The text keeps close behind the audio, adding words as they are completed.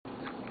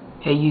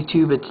Hey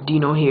YouTube, it's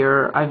Dino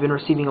here. I've been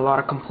receiving a lot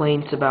of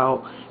complaints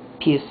about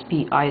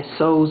PSP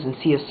ISOs and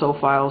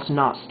CSO files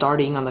not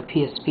starting on the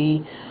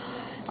PSP.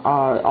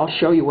 I'll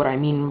show you what I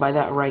mean by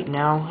that right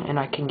now, and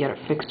I can get it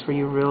fixed for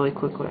you really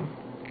quickly.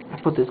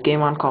 I put this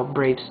game on called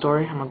Brave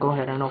Story. I'm going to go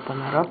ahead and open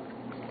that up.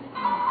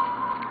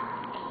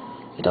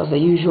 It does the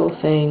usual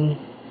thing.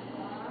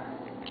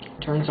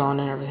 Turns on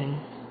and everything.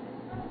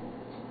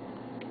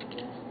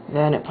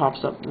 Then it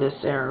pops up this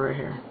error right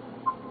here.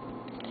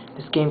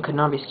 This game could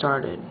not be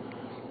started.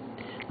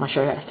 I'm going to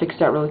show you how to fix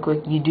that really quick.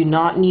 You do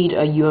not need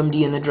a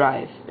UMD in the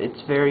drive. It's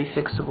very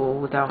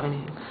fixable without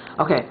anything.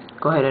 Okay,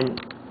 go ahead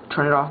and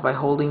turn it off by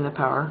holding the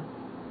power.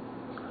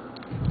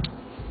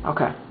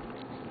 Okay.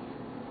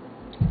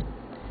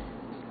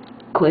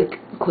 Click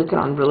it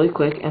on really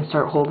quick and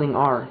start holding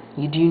R.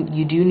 You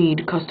do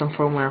need custom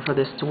firmware for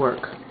this to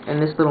work.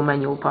 And this little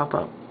menu will pop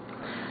up.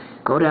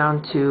 Go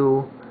down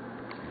to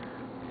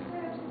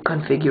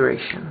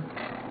configuration.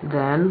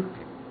 Then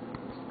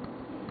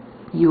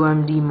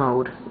UMD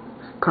mode.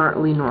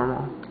 Currently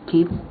normal.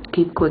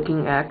 Keep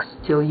clicking X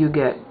till you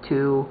get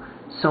to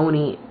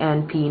Sony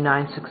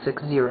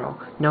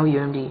NP9660. No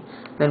UMD.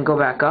 Then go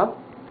back up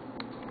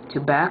to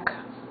back.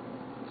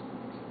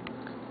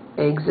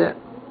 Exit.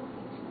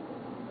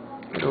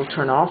 It'll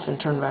turn off and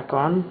turn back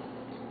on.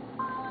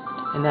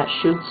 And that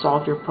should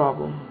solve your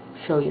problem.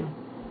 Show you.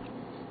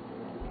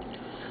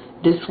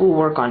 This will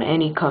work on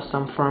any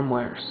custom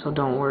firmware, so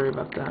don't worry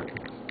about that.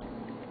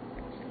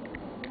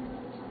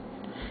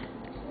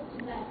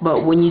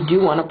 But when you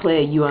do want to play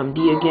a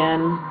UMD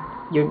again,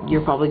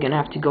 you're probably going to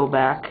have to go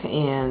back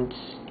and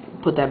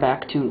put that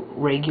back to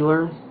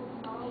regular,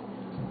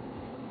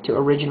 to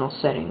original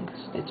settings.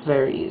 It's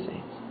very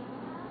easy.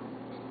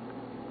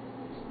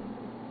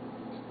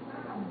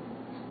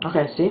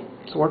 Okay, see?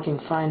 It's working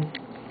fine.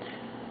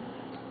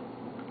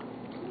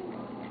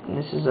 And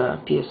this is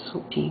a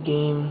PSP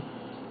game,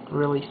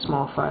 really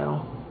small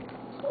file.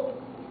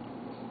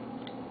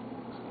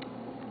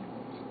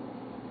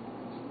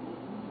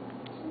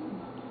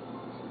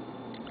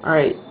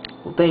 Alright,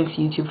 well thanks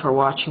YouTube for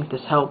watching. If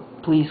this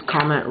helped, please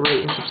comment,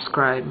 rate, and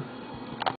subscribe.